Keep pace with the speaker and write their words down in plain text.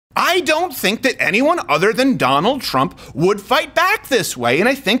I don't think that anyone other than Donald Trump would fight back this way, and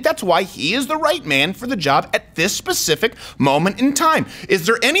I think that's why he is the right man for the job at this specific moment in time. Is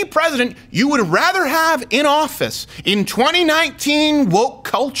there any president you would rather have in office in 2019 woke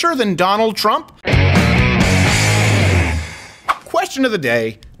culture than Donald Trump? Question of the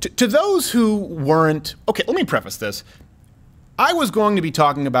day, to those who weren't, okay, let me preface this. I was going to be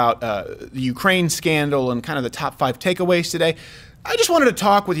talking about the Ukraine scandal and kind of the top 5 takeaways today. I just wanted to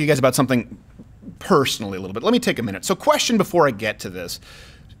talk with you guys about something personally a little bit. Let me take a minute. So question before I get to this.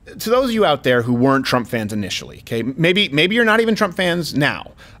 To those of you out there who weren't Trump fans initially, okay, maybe you're not even Trump fans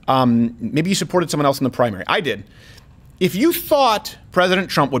now. Maybe you supported someone else in the primary. I did. If you thought President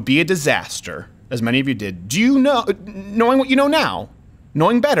Trump would be a disaster, as many of you did, do you know, knowing what you know now,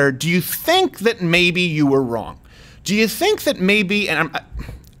 knowing better, do you think that maybe you were wrong? Do you think that maybe, and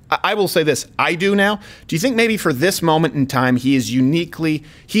I will say this, I do now, do you think maybe for this moment in time he is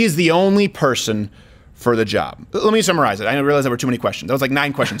the only person for the job? Let me summarize it. I realize there were too many questions. That was like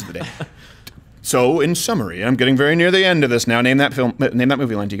 9 questions of the day. So in summary, I'm getting very near the end of this now. Name that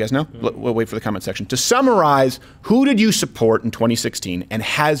movie line. Do you guys know? We'll wait for the comment section. To summarize, who did you support in 2016 and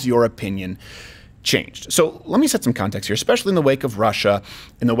has your opinion changed? So let me set some context here, especially in the wake of Russia,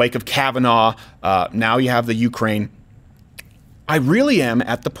 in the wake of Kavanaugh, now you have the Ukraine. I really am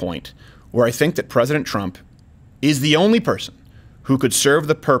at the point where I think that President Trump is the only person who could serve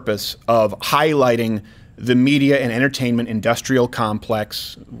the purpose of highlighting the media and entertainment industrial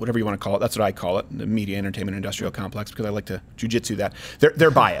complex, whatever you want to call it. That's what I call it, the media entertainment industrial complex, because I like to jujitsu that.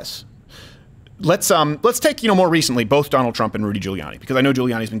 Their bias. Let's take, more recently, both Donald Trump and Rudy Giuliani, because I know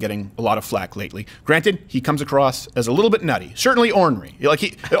Giuliani's been getting a lot of flack lately. Granted, he comes across as a little bit nutty, certainly ornery. Like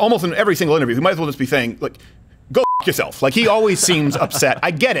he, almost in every single interview, he might as well just be saying, like, go f yourself. Like he always seems upset.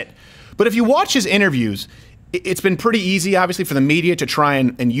 I get it. But if you watch his interviews, it's been pretty easy, obviously, for the media to try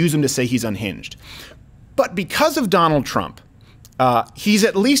and use him to say he's unhinged. But because of Donald Trump, he's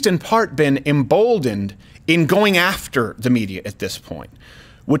at least in part been emboldened in going after the media at this point,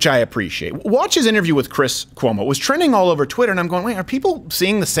 which I appreciate. Watch his interview with Chris Cuomo. It was trending all over Twitter, and I'm going, wait, are people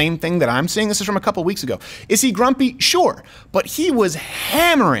seeing the same thing that I'm seeing? This is from a couple weeks ago. Is he grumpy? Sure. But he was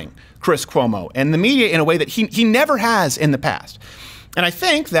hammering Chris Cuomo and the media in a way that he never has in the past. And I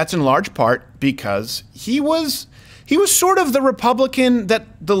think that's in large part because he was sort of the Republican that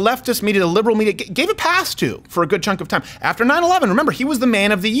the leftist media, the liberal media, gave a pass to for a good chunk of time. After 9/11, remember, he was the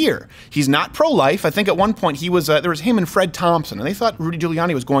man of the year. He's not pro-life. I think at one point he was, there was him and Fred Thompson, and they thought Rudy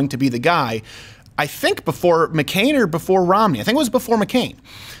Giuliani was going to be the guy, I think before McCain or before Romney. I think it was before McCain.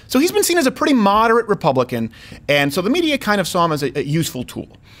 So he's been seen as a pretty moderate Republican, and so the media kind of saw him as a useful tool.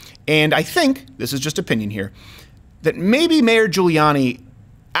 And I think, this is just opinion here, that maybe Mayor Giuliani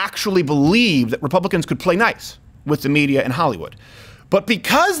actually believed that Republicans could play nice with the media and Hollywood. But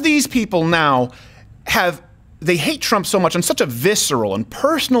because these people now they hate Trump so much on such a visceral and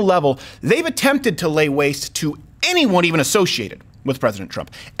personal level, they've attempted to lay waste to anyone even associated with President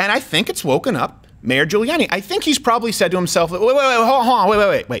Trump. And I think it's woken up Mayor Giuliani. I think he's probably said to himself, wait, hold on,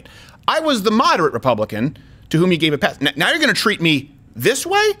 wait. I was the moderate Republican to whom you gave a pass. Now you're going to treat me this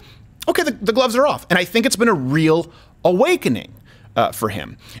way? Okay, the gloves are off. And I think it's been a real awakening for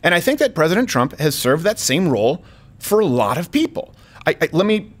him. And I think that President Trump has served that same role for a lot of people. Let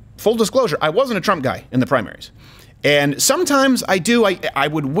me, full disclosure, I wasn't a Trump guy in the primaries. And sometimes I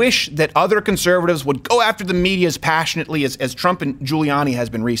would wish that other conservatives would go after the media as passionately as Trump and Giuliani has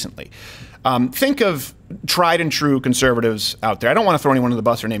been recently. Think of tried and true conservatives out there. I don't want to throw anyone under the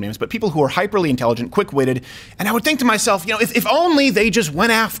bus or name names, but people who are hyperly intelligent, quick-witted. And I would think to myself, if only they just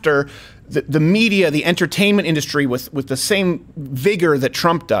went after the media, the entertainment industry with the same vigor that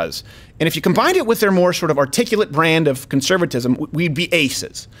Trump does. And if you combined it with their more sort of articulate brand of conservatism, we'd be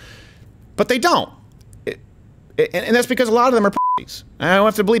aces. But they don't. And that's because a lot of them are p***s. I don't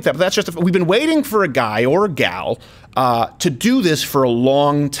have to bleep that, but that's just, we've been waiting for a guy or a gal to do this for a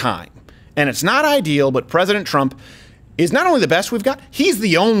long time. And it's not ideal, but President Trump is not only the best we've got, he's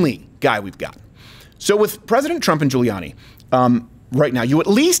the only guy we've got. So with President Trump and Giuliani, right now, you at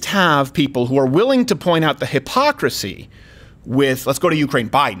least have people who are willing to point out the hypocrisy with, let's go to Ukraine,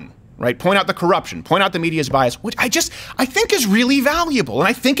 Biden, right? Point out the corruption, point out the media's bias, which I think is really valuable. And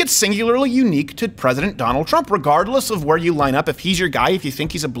I think it's singularly unique to President Donald Trump, regardless of where you line up, if he's your guy, if you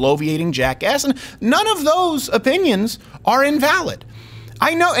think he's a bloviating jackass. And none of those opinions are invalid.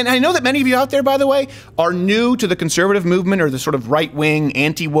 I know that many of you out there, by the way, are new to the conservative movement or the sort of right-wing,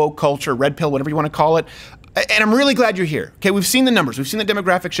 anti-woke culture, red pill, whatever you want to call it. And I'm really glad you're here. Okay, we've seen the numbers. We've seen the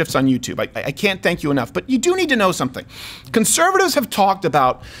demographic shifts on YouTube. I can't thank you enough. But you do need to know something. Conservatives have talked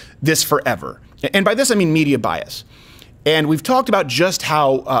about this forever. And by this, I mean media bias. And we've talked about just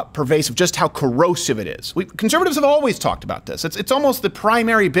how pervasive, just how corrosive it is. Conservatives have always talked about this. It's almost the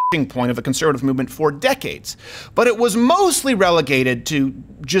primary bitching point of the conservative movement for decades. But it was mostly relegated to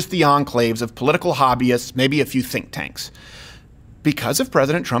just the enclaves of political hobbyists, maybe a few think tanks. Because of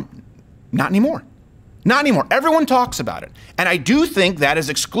President Trump, not anymore. Not anymore. Everyone talks about it. And I do think that is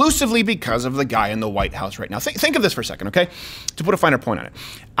exclusively because of the guy in the White House right now. Think of this for a second, okay? To put a finer point on it.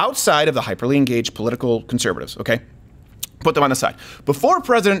 Outside of the hyperly engaged political conservatives, okay? Put them on the side. Before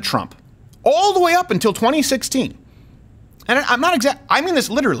President Trump, all the way up until 2016, and I'm not exact, I mean this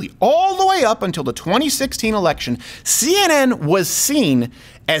literally, all the way up until the 2016 election, CNN was seen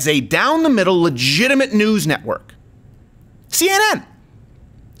as a down-the-middle legitimate news network. CNN.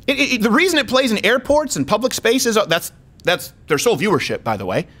 The reason it plays in airports and public spaces, that's their sole viewership, by the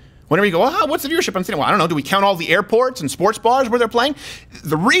way. Whenever you go, oh, what's the viewership on CNN? Well, I don't know. Do we count all the airports and sports bars where they're playing?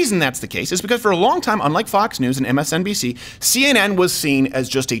 The reason that's the case is because for a long time, unlike Fox News and MSNBC, CNN was seen as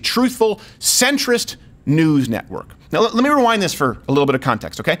just a truthful, centrist news network. Now, let me rewind this for a little bit of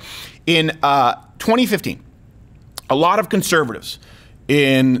context, okay? In 2015, a lot of conservatives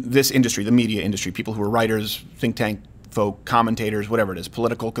in this industry, the media industry, people who are writers, think tank folk, commentators, whatever it is,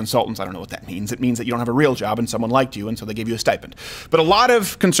 political consultants, I don't know what that means. It means that you don't have a real job and someone liked you and so they gave you a stipend. But a lot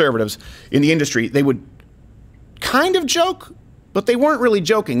of conservatives in the industry, they would kind of joke, but they weren't really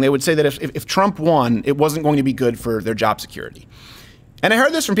joking. They would say that if Trump won, it wasn't going to be good for their job security. And I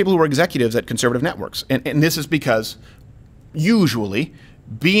heard this from people who were executives at conservative networks. And this is because usually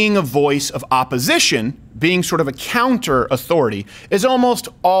being a voice of opposition, being sort of a counter authority, is almost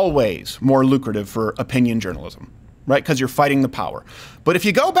always more lucrative for opinion journalism. Right? Because you're fighting the power. But if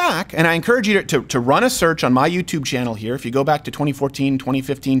you go back, and I encourage you to run a search on my YouTube channel here, if you go back to 2014,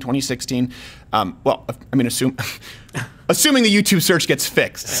 2015, 2016, well, I mean, assuming the YouTube search gets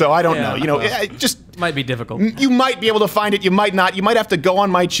fixed, so I don't know. You know, it just might be difficult. You might be able to find it, you might not. You might have to go on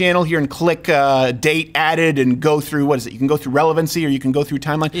my channel here and click date added and go through, what is it? You can go through relevancy or you can go through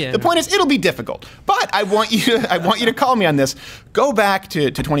timeline. Yeah, the point is, it'll be difficult. But I want you to call me on this. Go back to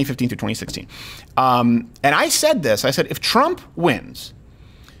 2015 to 2016. And I said this, I said, if Trump wins,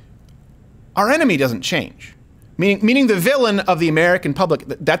 our enemy doesn't change. Meaning the villain of the American public,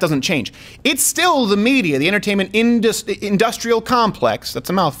 that doesn't change. It's still the media, the entertainment industrial complex. That's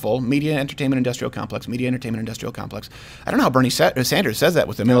a mouthful. Media, entertainment, industrial complex. Media, entertainment, industrial complex. I don't know how Bernie Sanders says that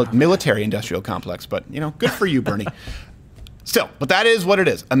with the military industrial complex, but, you know, good for you, Bernie. Still, but that is what it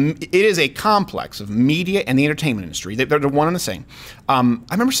is. It is a complex of media and the entertainment industry. They're one and the same. I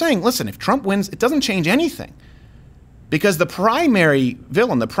remember saying, listen, if Trump wins, it doesn't change anything. Because the primary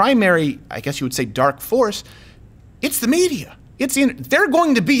villain, the primary, I guess you would say, dark force, it's the media. They're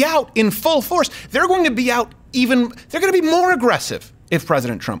going to be out in full force. They're going to be out they're going to be more aggressive if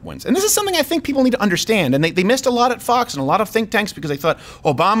President Trump wins. And this is something I think people need to understand. And they missed a lot at Fox and a lot of think tanks because they thought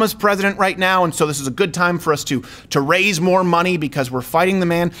Obama's president right now, and so this is a good time for us to raise more money because we're fighting the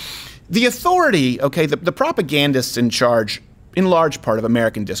man. The authority, okay, the propagandists in charge, in large part of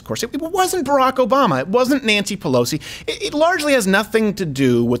American discourse, it wasn't Barack Obama, it wasn't Nancy Pelosi. It largely has nothing to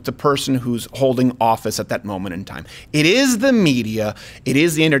do with the person who's holding office at that moment in time. It is the media, it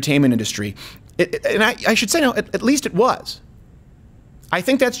is the entertainment industry, and I should say, no, at least it was. I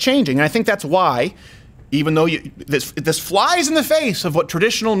think that's changing, and I think that's why, even though this flies in the face of what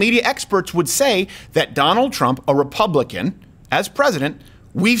traditional media experts would say, that Donald Trump, a Republican, as president,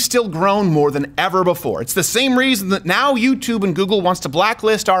 we've still grown more than ever before. It's the same reason that now YouTube and Google wants to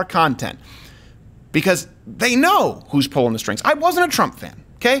blacklist our content. Because they know who's pulling the strings. I wasn't a Trump fan,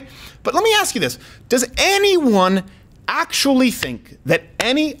 okay? But let me ask you this. Does anyone actually think that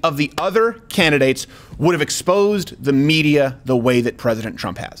any of the other candidates would have exposed the media the way that President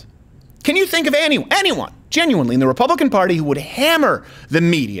Trump has? Can you think of anyone genuinely in the Republican Party who would hammer the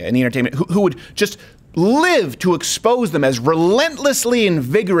media and the entertainment, who would just live to expose them as relentlessly and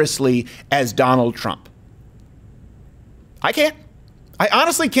vigorously as Donald Trump? I can't. I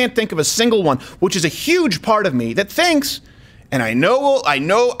honestly can't think of a single one, which is a huge part of me that thinks, and I know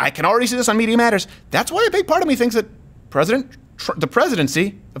I can already see this on Media Matters, that's why a big part of me thinks that the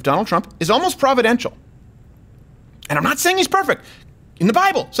presidency of Donald Trump is almost providential. And I'm not saying he's perfect. In the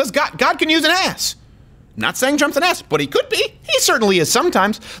Bible, it says God can use an ass. Not saying Trump's an ass, but he could be. He certainly is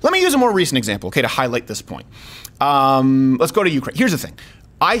sometimes. Let me use a more recent example, okay, to highlight this point. Let's go to Ukraine. Here's the thing.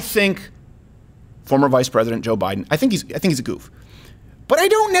 I think former Vice President Joe Biden, I think he's a goof. but I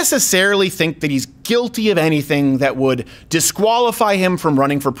don't necessarily think that he's guilty of anything that would disqualify him from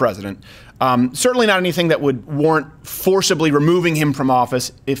running for president. Certainly not anything that would warrant forcibly removing him from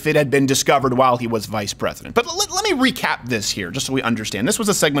office if it had been discovered while he was vice president. But let me recap this here, just so we understand. This was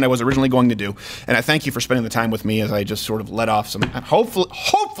a segment I was originally going to do, and I thank you for spending the time with me as I just sort of let off some.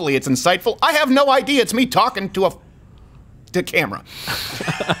 Hopefully it's insightful. I have no idea. It's me talking to camera.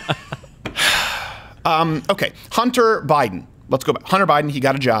 Okay, Hunter Biden. Let's go back. Hunter Biden, he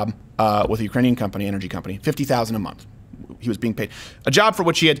got a job with a Ukrainian company, energy company, $50,000 a month. He was being paid. A job for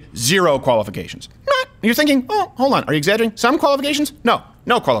which he had 0 qualifications. You're thinking, oh, hold on, are you exaggerating? Some qualifications? No,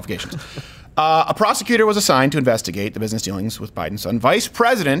 no qualifications. A prosecutor was assigned to investigate the business dealings with Biden's son. Vice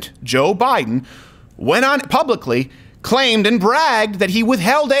President Joe Biden went on publicly, claimed and bragged that he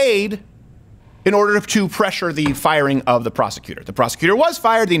withheld aid in order to pressure the firing of the prosecutor. The prosecutor was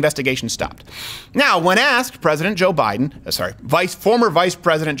fired, the investigation stopped. Now, when asked, President Joe Biden, former Vice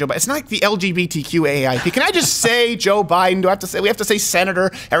President Joe Biden, it's not like the LGBTQAIP. Can I just say Joe Biden? We have to say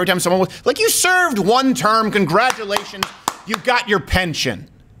Senator every time someone was, like, you served 1 term, congratulations, you got your pension.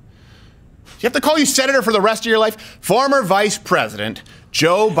 You have to call you Senator for the rest of your life? Former Vice President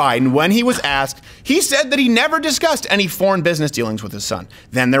Joe Biden, when he was asked, he said that he never discussed any foreign business dealings with his son.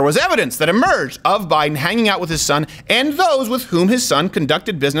 Then there was evidence that emerged of Biden hanging out with his son and those with whom his son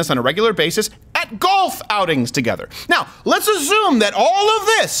conducted business on a regular basis at golf outings together. Now, let's assume that all of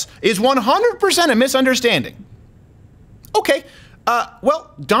this is 100% a misunderstanding. Okay,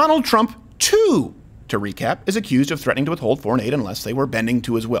 well, Donald Trump, too, to recap, is accused of threatening to withhold foreign aid unless they were bending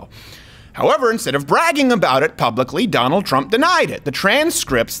to his will. However, instead of bragging about it publicly, Donald Trump denied it. The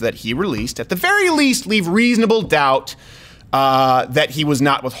transcripts that he released, at the very least, leave reasonable doubt that he was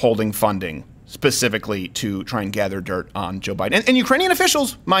not withholding funding specifically to try and gather dirt on Joe Biden. And Ukrainian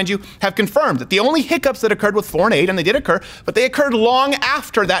officials, mind you, have confirmed that the only hiccups that occurred with foreign aid, and they did occur, but they occurred long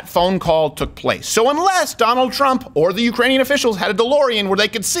after that phone call took place. So unless Donald Trump or the Ukrainian officials had a DeLorean where they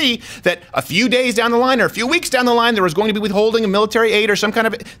could see that a few days down the line or a few weeks down the line there was going to be withholding of military aid or some kind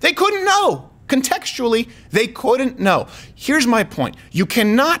of, they couldn't know. Contextually, they couldn't know. Here's my point. You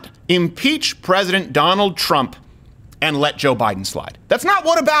cannot impeach President Donald Trump and let Joe Biden slide. That's not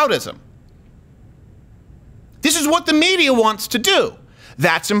whataboutism. This is what the media wants to do.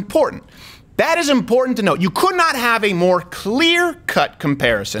 That's important. That is important to note. You could not have a more clear-cut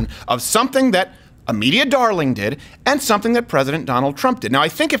comparison of something that a media darling did and something that President Donald Trump did. Now, I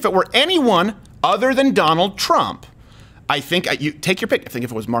think if it were anyone other than Donald Trump, I think, you take your pick. I think if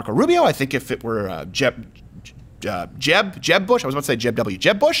it was Marco Rubio, I think if it were Jeb Bush, I was about to say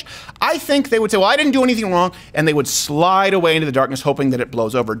Jeb Bush, I think they would say, well, I didn't do anything wrong, and they would slide away into the darkness hoping that it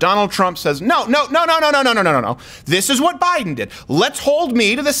blows over. Donald Trump says, no. This is what Biden did. Let's hold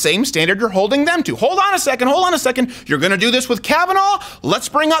me to the same standard you're holding them to. Hold on a second. You're going to do this with Kavanaugh? Let's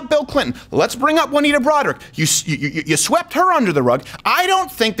bring up Bill Clinton. Let's bring up Juanita Broaddrick. You swept her under the rug. I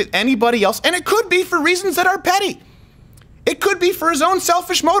don't think that anybody else, and it could be for reasons that are petty. It could be for his own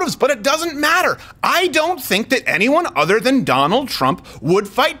selfish motives, but it doesn't matter. I don't think that anyone other than Donald Trump would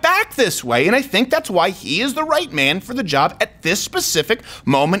fight back this way, and I think that's why he is the right man for the job at this specific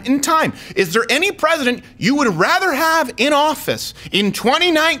moment in time. Is there any president you would rather have in office in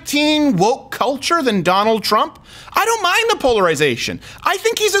 2019 woke culture than Donald Trump? I don't mind the polarization. I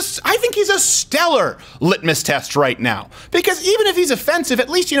think he's a stellar litmus test right now. Because even if he's offensive, at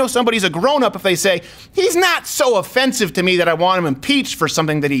least you know somebody's a grown-up if they say, he's not so offensive to me that I want him impeached for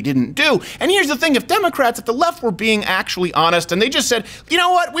something that he didn't do. And here's the thing, if Democrats at the left were being actually honest and they just said, you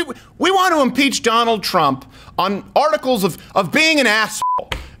know what, we want to impeach Donald Trump on articles of being an asshole.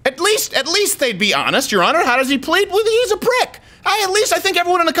 At least they'd be honest, Your Honor. How does he plead? Well, he's a prick. At least I think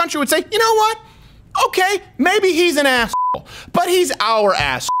everyone in the country would say, you know what? Okay, maybe he's an asshole, but he's our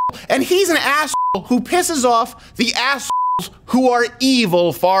asshole. And he's an asshole who pisses off the assholes who are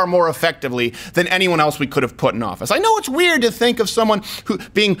evil far more effectively than anyone else we could have put in office. I know it's weird to think of someone who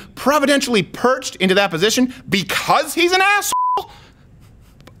being providentially perched into that position because he's an asshole,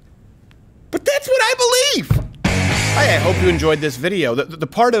 but that's what I believe. Hi, I hope you enjoyed this video. The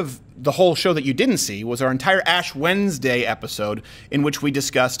part of the whole show that you didn't see was our entire Ash Wednesday episode in which we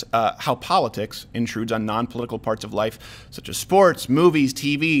discussed how politics intrudes on non-political parts of life, such as sports, movies,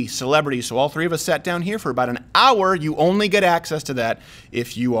 TV, celebrities. So all three of us sat down here for about an hour. You only get access to that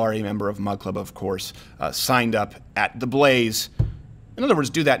if you are a member of Mug Club, of course, signed up at The Blaze. In other words,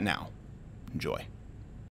 do that now. Enjoy.